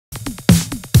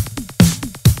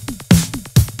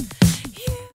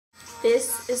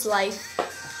This is life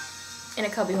in a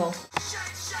cubby hole.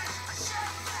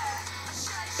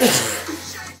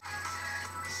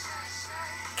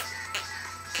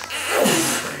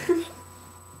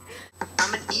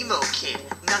 I'm an emo kid,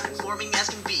 non-conforming as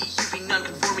can be. You'd be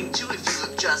non-conforming too if you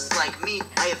look just like me.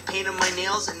 I have paint on my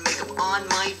nails and makeup on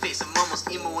my face. I'm almost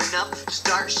emo enough to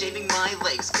start shaving my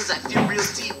legs, cause I feel real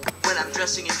deep when I'm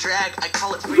dressing in drag. I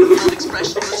call it freedom of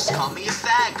expression, but just call me a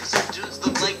fag. Cause our dudes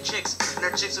look like chicks, and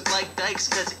our chicks look like dykes.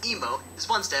 Cause emo is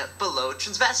one step below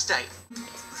transvestite.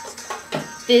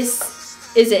 This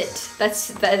is it. This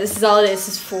is all it is.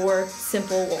 It's 4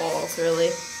 simple walls,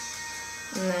 really.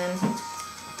 And then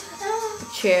a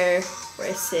chair where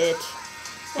I sit.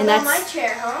 And that's my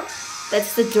chair, huh?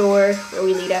 That's the door where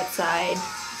we lead outside.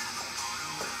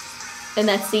 And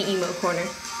that's the emo corner.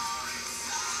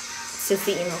 It's just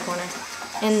the emo corner.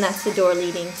 And that's the door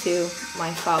leading to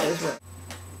my father's room.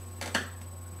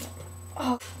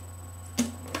 Oh.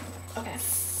 Okay.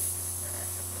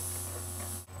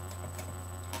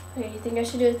 Okay, you think I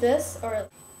should do it this or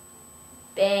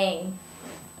Bang.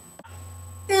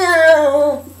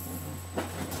 no?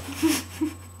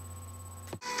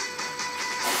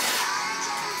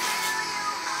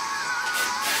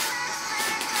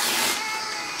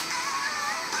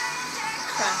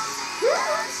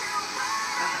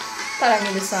 Thought I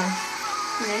knew this song.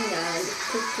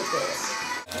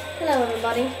 Hello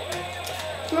everybody.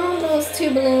 Remember those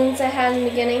 2 balloons I had in the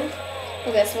beginning?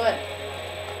 Well, guess what?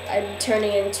 I'm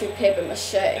turning into paper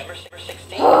mache.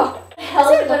 What the hell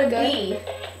is it Does it gonna look be?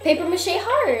 Paper mache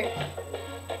heart.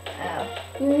 Oh.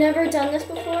 You've never done this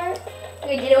before? I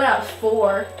did it when I was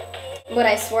 4. But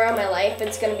I swear on my life,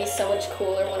 it's gonna be so much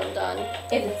cooler when I'm done.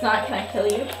 If it's not, can I kill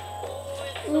you?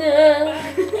 No.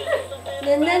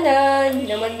 No, no, no.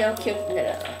 No one, no, cute. No,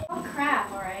 no. Oh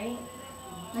crap, alright.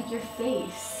 Like your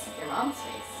face. Like your mom's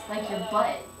face. Like your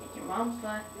butt. Like your mom's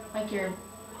butt. Like your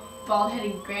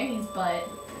bald-headed granny's butt.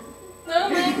 Oh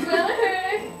my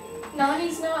god.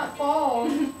 Nani's not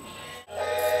bald.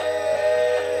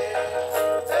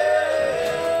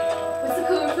 What's the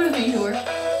code for the viewer?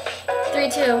 3,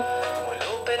 2.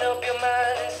 Open up your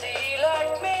mind and see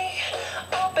like me.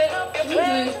 Open up your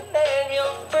plans and then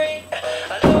you're free.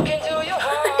 I look into your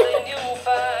heart and you'll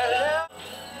find love.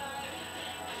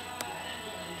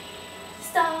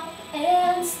 Stop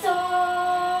and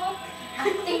stop. I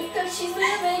think that she's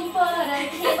living, but I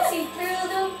can't see through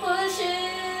the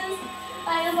bushes.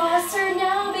 I lost her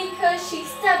now because she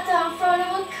stepped out in front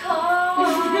of a car.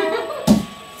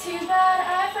 Too bad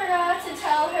I forgot to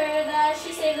tell her that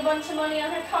she saved a bunch of money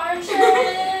on her car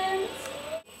insurance.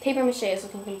 Paper mache is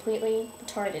looking completely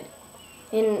retarded.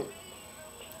 And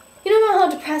you don't know how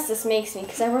depressed this makes me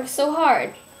because I work so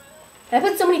hard. I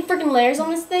put so many freaking layers on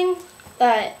this thing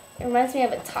that it reminds me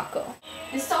of a taco.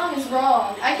 This song is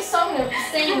wrong. I just saw them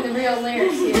saying the real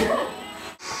lyrics here.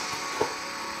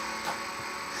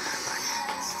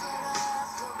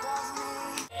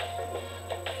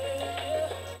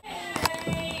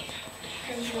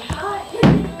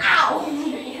 Ow!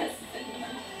 Yes.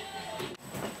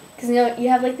 Because you know, you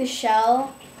have like the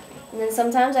shell, and then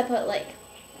sometimes I put like,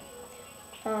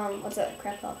 what's that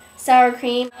crap called? Sour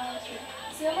cream.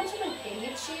 See how much of an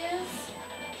idiot she is?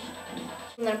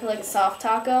 And then I put like a soft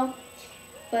taco.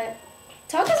 But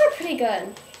tacos are pretty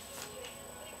good.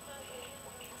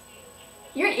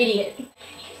 You're an idiot.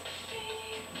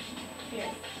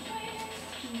 Here.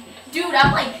 Dude,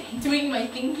 I'm like doing my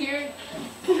thing here.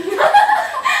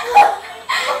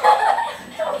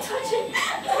 Don't touch it!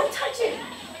 Don't touch it!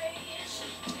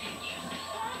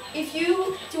 If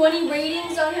you do any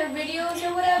ratings on her videos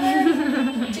or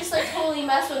whatever, just like totally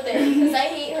mess with it because I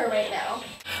hate her right now.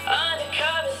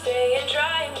 Undercover, staying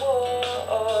dry and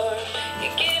warm. You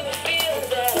give me feelings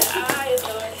that I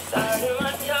adore. Starting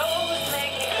my toes,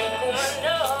 make me crinkle my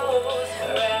nose.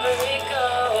 Wherever it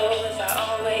goes, I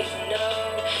always know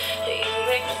that you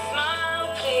make me smile.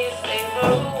 Please stay for a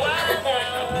while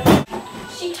now.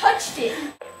 She touched it!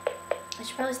 I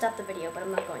should probably stop the video, but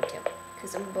I'm not going to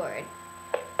because I'm bored.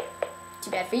 Too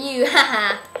bad for you,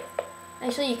 haha!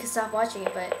 Actually, you can stop watching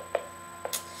it, but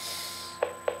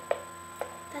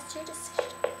that's your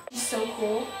decision. She's so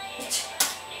cool.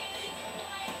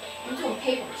 I'm doing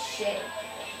paper mache.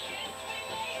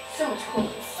 So much cooler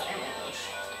than sign language.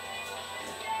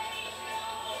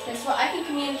 Guess what? I can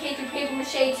communicate through paper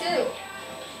mache too.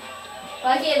 If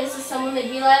I gave this to someone, they'd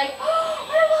be like, "Oh,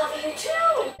 I love you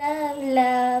too!" Love,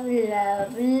 love,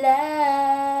 love, love.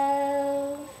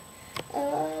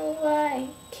 Oh, I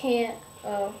can't.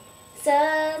 Oh,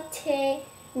 so take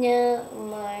no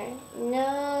more,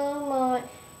 no more.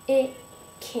 It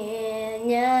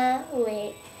cannot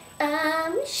wait.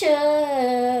 I'm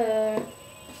sure.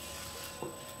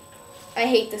 I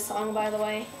hate this song, by the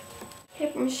way.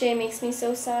 Paper mache makes me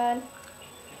so sad.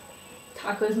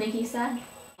 Tacos make you sad?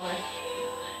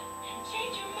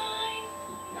 Change your mind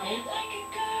No. like a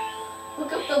girl.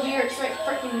 Look up the lyrics right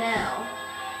freaking now.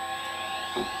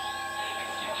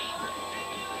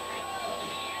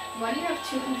 Why do you have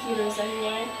 2 computers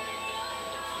anyway?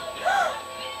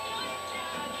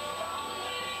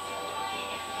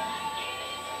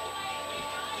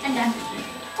 I'm done.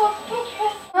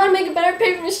 I want to make a better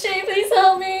paper mache. Please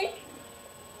help me.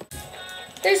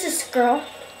 There's this girl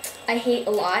I hate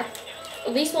a lot.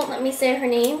 Elise won't let me say her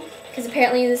name because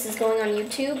apparently this is going on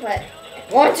YouTube, but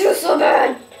I want to so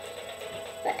bad.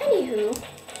 But anywho,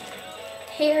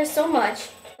 I hate her so much,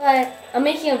 but I'm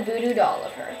making a voodoo doll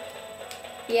of her.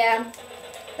 Yeah,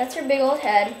 that's her big old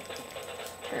head,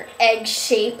 her egg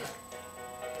shape,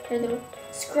 her little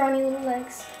scrawny little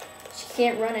legs. She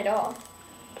can't run at all.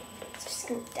 So she's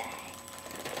gonna die.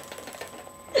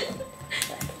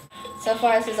 So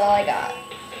far, this is all I got.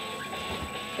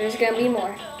 There's gonna be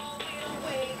more.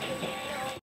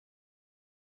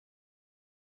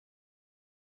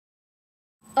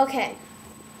 Okay,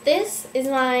 this is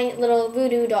my little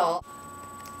voodoo doll.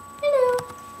 Hello.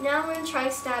 Now we're gonna try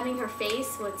stabbing her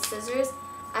face with scissors.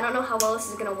 I don't know how well this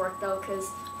is gonna work though, because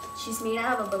she's made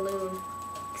out of a balloon,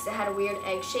 because it had a weird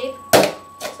egg shape.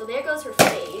 So there goes her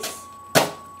face.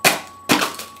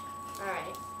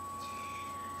 Alright.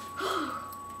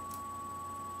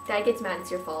 Dad gets mad,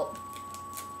 it's your fault.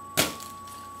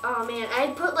 Oh man, I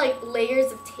put like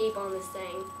layers of tape on this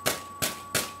thing.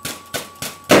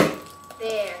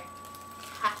 There.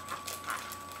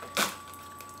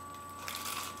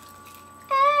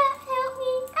 Help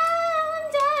me. I'm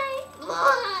dying.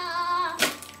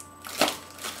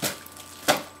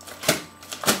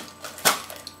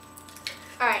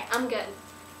 Alright, I'm good.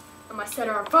 I'm gonna set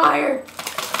her on fire.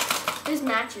 There's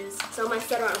matches, so I'm gonna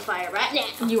set her on fire right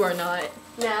now. You are not.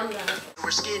 No, I'm not. We're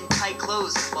skin tight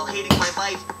clothes while hating my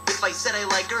life. If I said I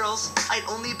like girls, I'd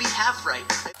only be half right.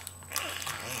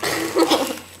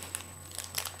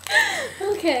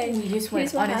 Okay. We just went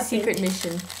Here's what on a happened. secret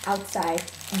mission outside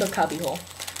the cubby hole.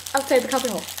 Outside the cubby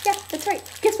hole. Yeah, that's right.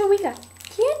 Guess what we got?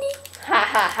 Candy. Ha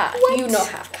ha ha. What? You know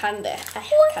have candy. I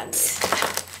have What? candy.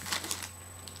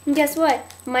 And guess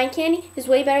what? My candy is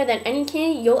way better than any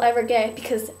candy you'll ever get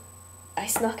because I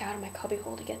snuck out of my cubby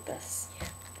hole to get this.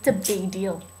 It's a big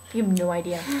deal. You have no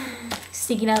idea.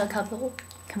 Sneaking out of the cubby hole?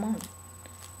 Come on.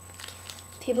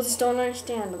 People just don't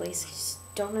understand, Elise.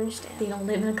 Just don't understand. They don't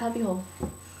live in a cubby hole.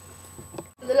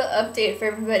 A little update for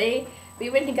everybody.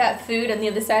 We went and got food on the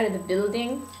other side of the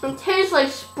building. It tastes like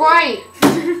Sprite.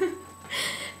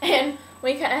 And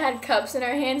we kind of had cups in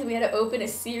our hands. We had to open a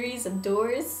series of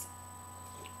doors.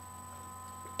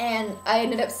 And I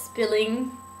ended up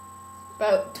spilling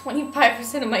about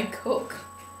 25% of my Coke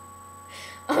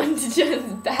onto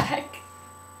Jen's back.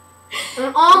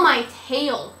 And on my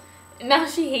tail. And now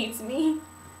she hates me.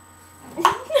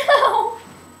 No.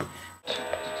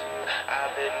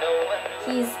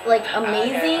 He's like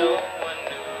amazing.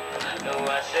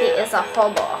 He is a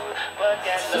hobo.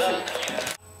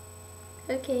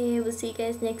 Okay, we'll see you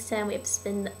guys next time. We have to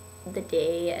spend the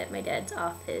day at my dad's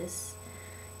office.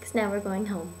 Because now we're going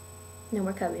home. No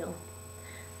more cubby hole.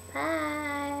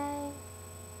 Bye.